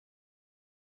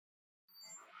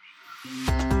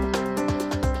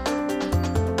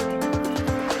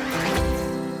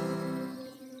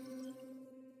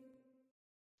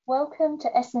Welcome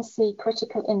to S&C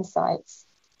Critical Insights.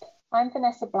 I'm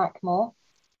Vanessa Blackmore,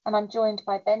 and I'm joined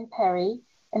by Ben Perry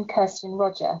and Kirsten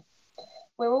Roger.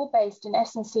 We're all based in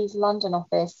S&C's London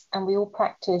office, and we all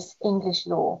practice English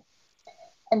law.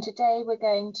 And today we're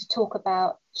going to talk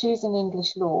about choosing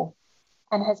English law,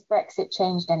 and has Brexit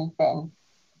changed anything?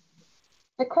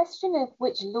 The question of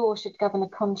which law should govern a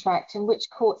contract and which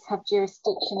courts have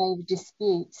jurisdiction over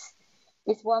disputes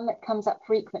is one that comes up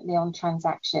frequently on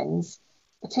transactions,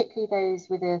 particularly those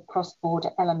with a cross-border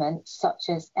element, such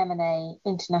as M&A,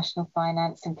 international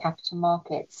finance and capital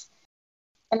markets.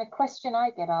 And a question I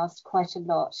get asked quite a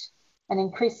lot, and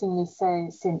increasingly so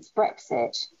since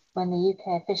Brexit, when the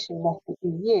UK officially left the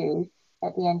EU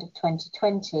at the end of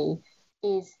 2020,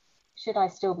 is, should I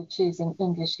still be choosing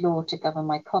English law to govern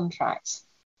my contracts?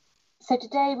 So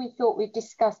today we thought we'd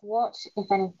discuss what,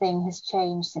 if anything, has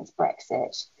changed since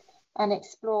Brexit, and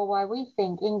explore why we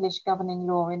think English governing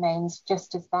law remains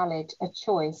just as valid a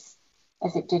choice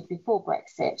as it did before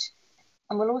Brexit.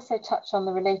 And we'll also touch on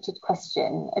the related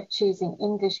question of choosing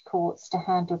English courts to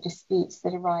handle disputes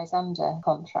that arise under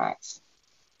contracts.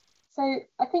 So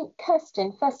I think,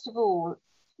 Kirsten, first of all,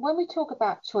 when we talk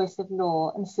about choice of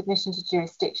law and submission to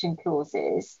jurisdiction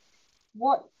clauses,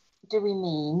 what do we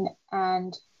mean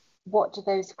and what do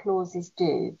those clauses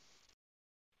do?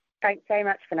 Thanks very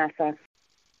much, Vanessa.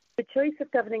 The choice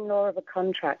of governing law of a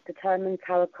contract determines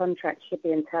how a contract should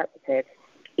be interpreted.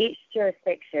 Each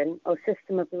jurisdiction or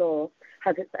system of law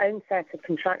has its own set of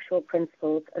contractual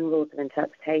principles and rules of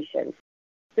interpretation.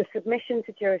 The submission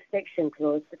to jurisdiction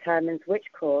clause determines which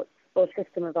court or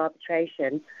system of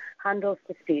arbitration handles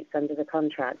disputes under the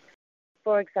contract.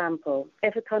 For example,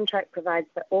 if a contract provides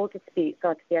that all disputes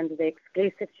are to be under the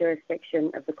exclusive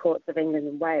jurisdiction of the courts of England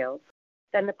and Wales,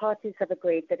 then the parties have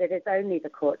agreed that it is only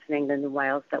the courts in England and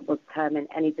Wales that will determine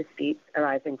any disputes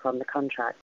arising from the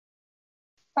contract.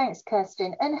 Thanks,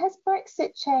 Kirsten. And has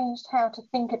Brexit changed how to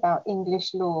think about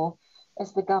English law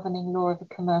as the governing law of a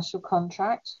commercial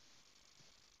contract?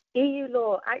 EU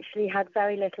law actually had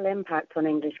very little impact on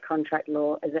English contract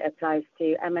law as it applies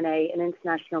to M&A and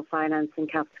international finance and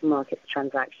capital markets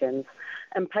transactions.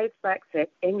 And post-Brexit,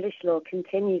 English law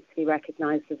continues to be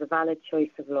recognised as a valid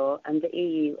choice of law under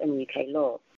EU and UK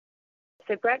law.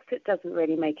 So Brexit doesn't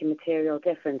really make a material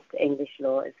difference to English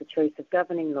law as the choice of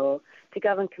governing law to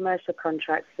govern commercial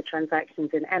contracts for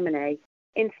transactions in M&A,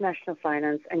 international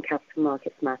finance and capital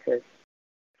markets matters.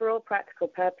 For all practical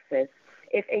purposes,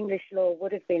 if English law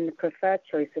would have been the preferred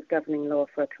choice of governing law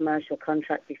for a commercial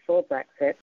contract before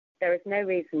Brexit, there is no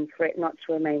reason for it not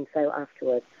to remain so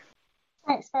afterwards.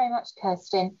 Thanks very much,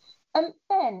 Kirsten.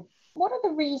 Ben, what are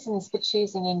the reasons for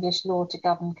choosing English law to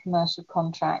govern commercial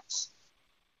contracts?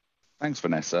 Thanks,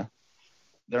 Vanessa.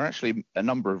 There are actually a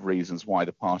number of reasons why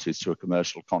the parties to a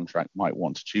commercial contract might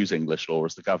want to choose English law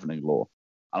as the governing law,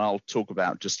 and I'll talk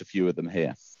about just a few of them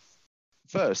here.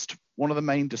 First, one of the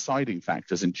main deciding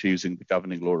factors in choosing the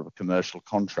governing law of a commercial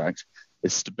contract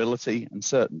is stability and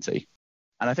certainty.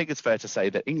 And I think it's fair to say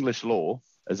that English law,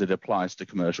 as it applies to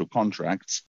commercial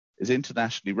contracts, is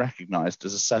internationally recognised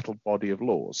as a settled body of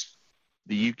laws.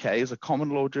 The UK is a common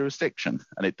law jurisdiction,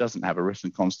 and it doesn't have a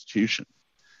written constitution.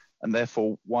 And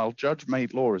therefore, while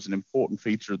judge-made law is an important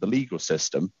feature of the legal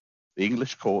system, the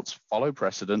English courts follow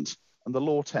precedent, and the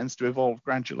law tends to evolve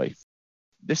gradually.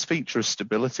 This feature of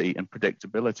stability and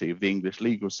predictability of the English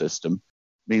legal system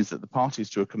means that the parties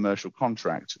to a commercial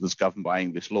contract that's governed by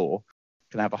English law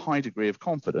can have a high degree of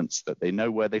confidence that they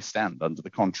know where they stand under the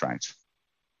contract.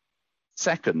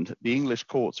 Second, the English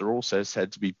courts are also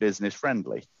said to be business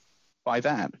friendly. By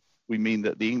that, we mean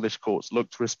that the English courts look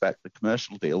to respect the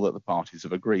commercial deal that the parties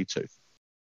have agreed to.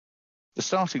 The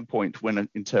starting point when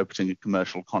interpreting a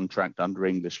commercial contract under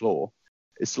English law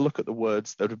is to look at the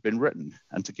words that have been written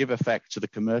and to give effect to the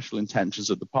commercial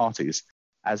intentions of the parties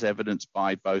as evidenced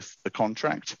by both the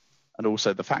contract and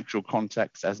also the factual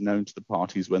context as known to the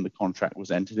parties when the contract was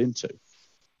entered into.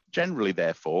 Generally,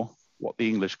 therefore, what the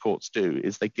English courts do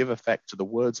is they give effect to the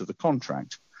words of the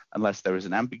contract unless there is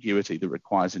an ambiguity that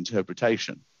requires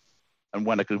interpretation. And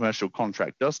when a commercial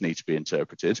contract does need to be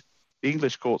interpreted, the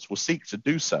English courts will seek to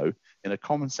do so in a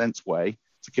common sense way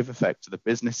to give effect to the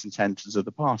business intentions of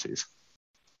the parties.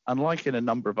 Unlike in a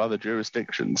number of other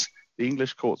jurisdictions, the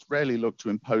English courts rarely look to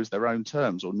impose their own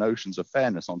terms or notions of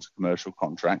fairness onto commercial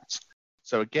contracts.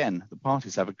 So again, the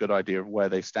parties have a good idea of where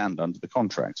they stand under the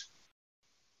contract.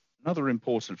 Another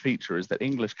important feature is that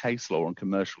English case law on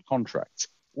commercial contracts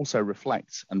also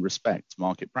reflects and respects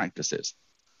market practices.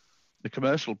 The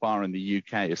commercial bar in the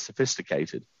UK is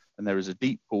sophisticated and there is a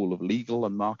deep pool of legal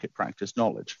and market practice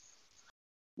knowledge.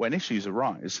 When issues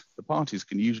arise, the parties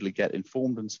can usually get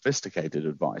informed and sophisticated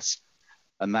advice,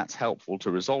 and that's helpful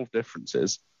to resolve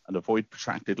differences and avoid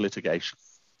protracted litigation.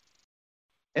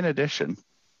 In addition,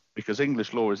 because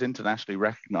English law is internationally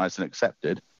recognized and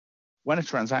accepted, when a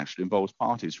transaction involves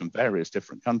parties from various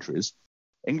different countries,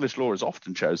 English law is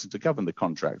often chosen to govern the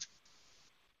contract.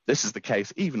 This is the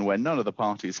case even when none of the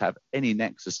parties have any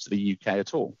nexus to the UK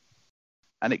at all.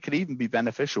 And it can even be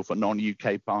beneficial for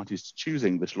non-UK parties to choose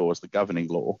English law as the governing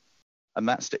law, and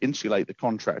that's to insulate the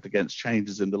contract against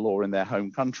changes in the law in their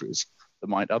home countries that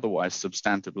might otherwise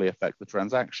substantively affect the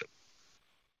transaction.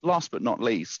 Last but not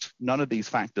least, none of these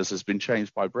factors has been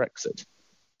changed by Brexit.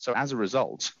 So as a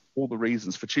result, all the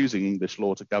reasons for choosing English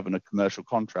law to govern a commercial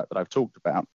contract that I've talked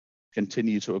about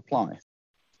continue to apply.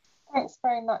 Thanks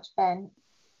very much, Ben.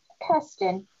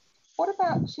 Kirsten, what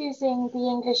about choosing the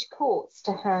English courts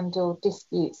to handle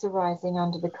disputes arising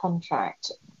under the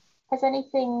contract? Has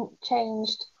anything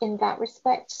changed in that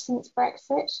respect since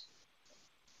Brexit?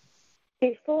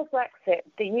 Before Brexit,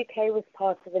 the UK was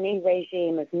part of an EU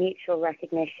regime of mutual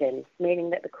recognition,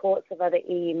 meaning that the courts of other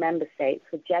EU member states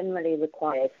were generally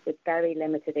required, with very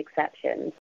limited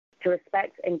exceptions, to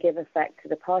respect and give effect to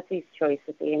the parties' choice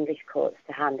of the English courts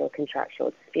to handle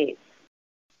contractual disputes.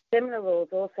 Similar rules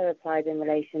also applied in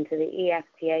relation to the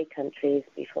EFTA countries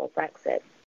before Brexit.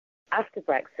 After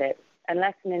Brexit,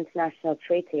 unless an international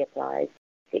treaty applies,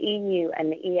 the EU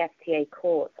and the EFTA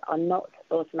courts are not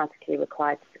automatically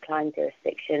required to decline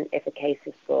jurisdiction if a case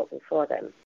is brought before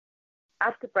them.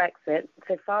 After Brexit,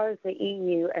 so far as the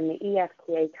EU and the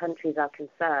EFTA countries are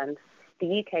concerned,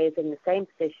 the UK is in the same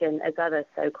position as other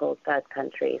so-called third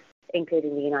countries,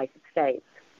 including the United States.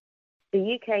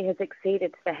 The UK has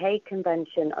acceded to the Hague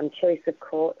Convention on Choice of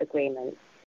Court agreements.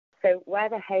 So where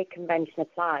the Hague Convention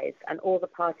applies and all the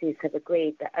parties have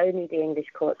agreed that only the English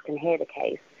courts can hear the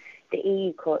case, the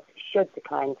EU courts should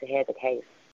decline to hear the case.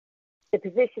 The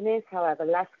position is, however,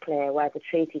 less clear where the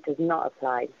treaty does not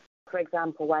apply. For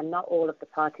example, where not all of the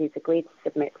parties agree to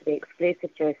submit to the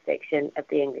exclusive jurisdiction of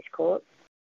the English courts,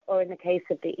 or in the case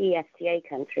of the EFTA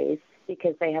countries,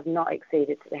 because they have not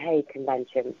acceded to the Hague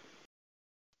Convention.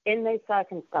 In those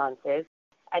circumstances,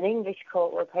 an English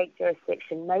court will take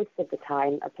jurisdiction most of the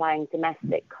time applying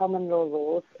domestic common law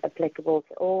rules applicable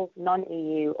to all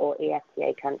non-EU or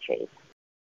EFTA countries.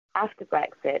 After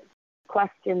Brexit,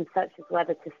 questions such as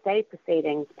whether to stay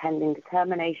proceedings pending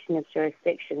determination of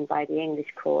jurisdiction by the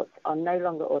English courts are no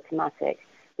longer automatic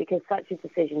because such a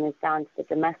decision is down to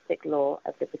the domestic law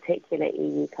of the particular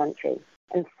EU country,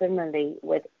 and similarly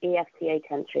with EFTA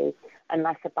countries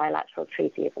unless a bilateral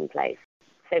treaty is in place.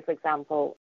 So, for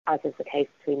example, as is the case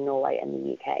between Norway and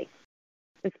the UK.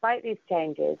 Despite these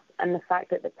changes and the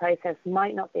fact that the process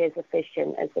might not be as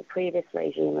efficient as the previous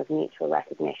regime of mutual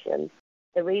recognition,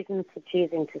 the reasons for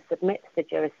choosing to submit to the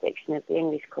jurisdiction of the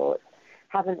English courts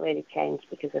haven't really changed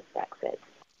because of Brexit.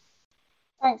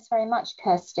 Thanks very much,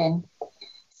 Kirsten.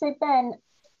 So, Ben,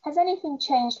 has anything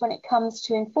changed when it comes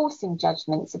to enforcing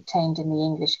judgments obtained in the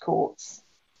English courts?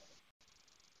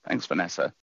 Thanks,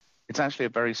 Vanessa. It's actually a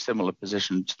very similar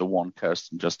position to the one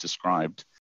Kirsten just described.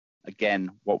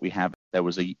 Again, what we have, there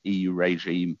was a EU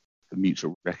regime for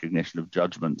mutual recognition of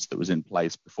judgments that was in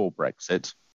place before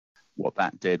Brexit. What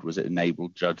that did was it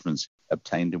enabled judgments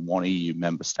obtained in one EU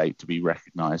member state to be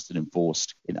recognised and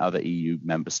enforced in other EU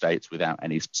member states without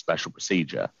any special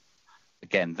procedure.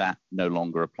 Again, that no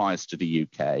longer applies to the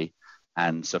UK,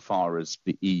 and so far as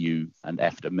the EU and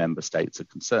EFTA member states are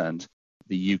concerned,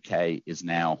 the UK is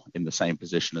now in the same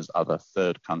position as other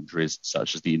third countries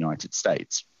such as the United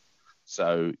States.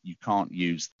 So you can't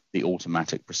use the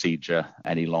automatic procedure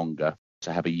any longer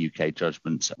to have a UK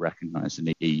judgment recognised in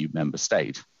the EU member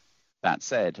state. That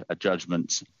said, a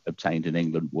judgment obtained in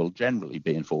England will generally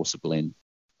be enforceable in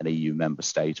an EU member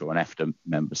state or an EFTA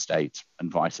member state, and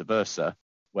vice versa,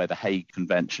 where the Hague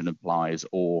Convention applies,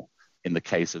 or in the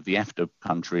case of the EFTA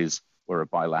countries, where a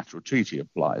bilateral treaty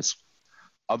applies.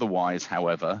 Otherwise,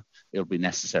 however, it'll be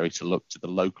necessary to look to the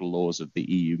local laws of the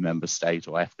EU member state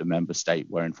or EFTA member state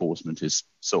where enforcement is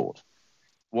sought.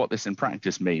 What this in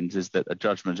practice means is that a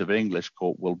judgment of an English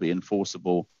court will be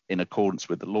enforceable in accordance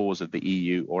with the laws of the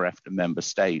EU or EFTA member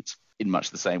state in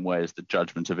much the same way as the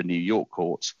judgment of a New York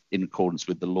court in accordance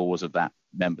with the laws of that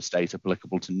member state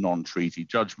applicable to non-treaty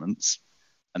judgments.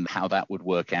 And how that would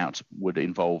work out would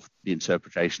involve the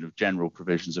interpretation of general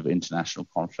provisions of international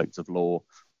conflicts of law,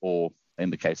 or in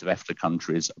the case of EFTA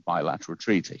countries, a bilateral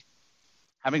treaty.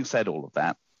 Having said all of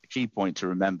that, the key point to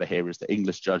remember here is that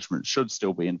English judgment should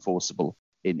still be enforceable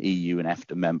in EU and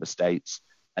EFTA member states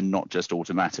and not just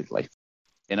automatically.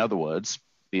 In other words,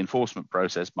 The enforcement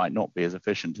process might not be as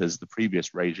efficient as the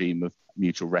previous regime of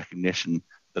mutual recognition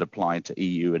that applied to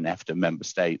EU and EFTA member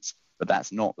states, but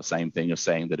that's not the same thing as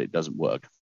saying that it doesn't work.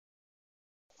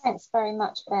 Thanks very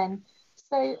much, Ben.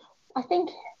 So I think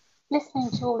listening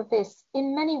to all of this,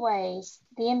 in many ways,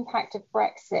 the impact of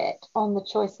Brexit on the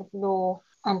choice of law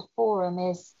and forum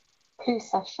is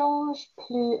plus ça change,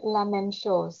 plus la même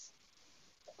chose.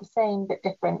 The same but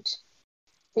different.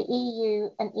 The EU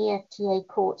and EFTA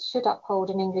courts should uphold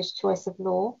an English choice of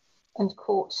law and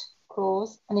court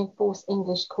clause and enforce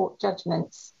English court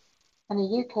judgments. And a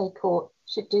UK court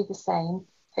should do the same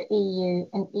for EU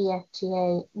and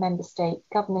EFTA member state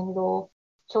governing law,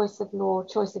 choice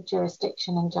of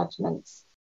jurisdiction and judgments.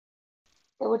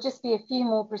 There will just be a few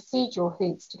more procedural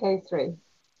hoops to go through.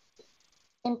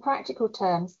 In practical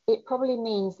terms, it probably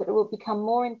means that it will become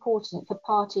more important for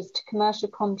parties to commercial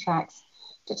contracts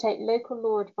to take local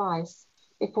law advice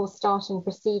before starting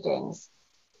proceedings,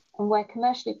 and where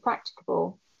commercially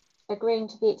practicable, agreeing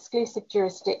to the exclusive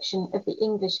jurisdiction of the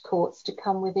English courts to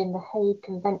come within the Hague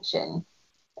Convention,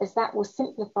 as that will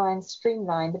simplify and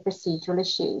streamline the procedural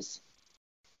issues.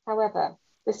 However,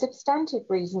 the substantive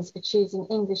reasons for choosing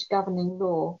English governing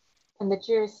law and the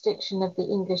jurisdiction of the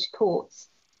English courts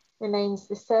remains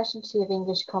the certainty of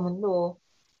English common law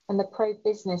and the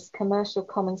pro-business commercial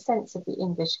common sense of the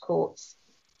English courts.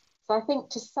 So I think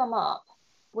to sum up,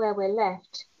 where we're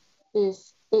left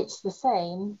is it's the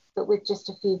same, but with just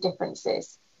a few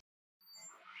differences.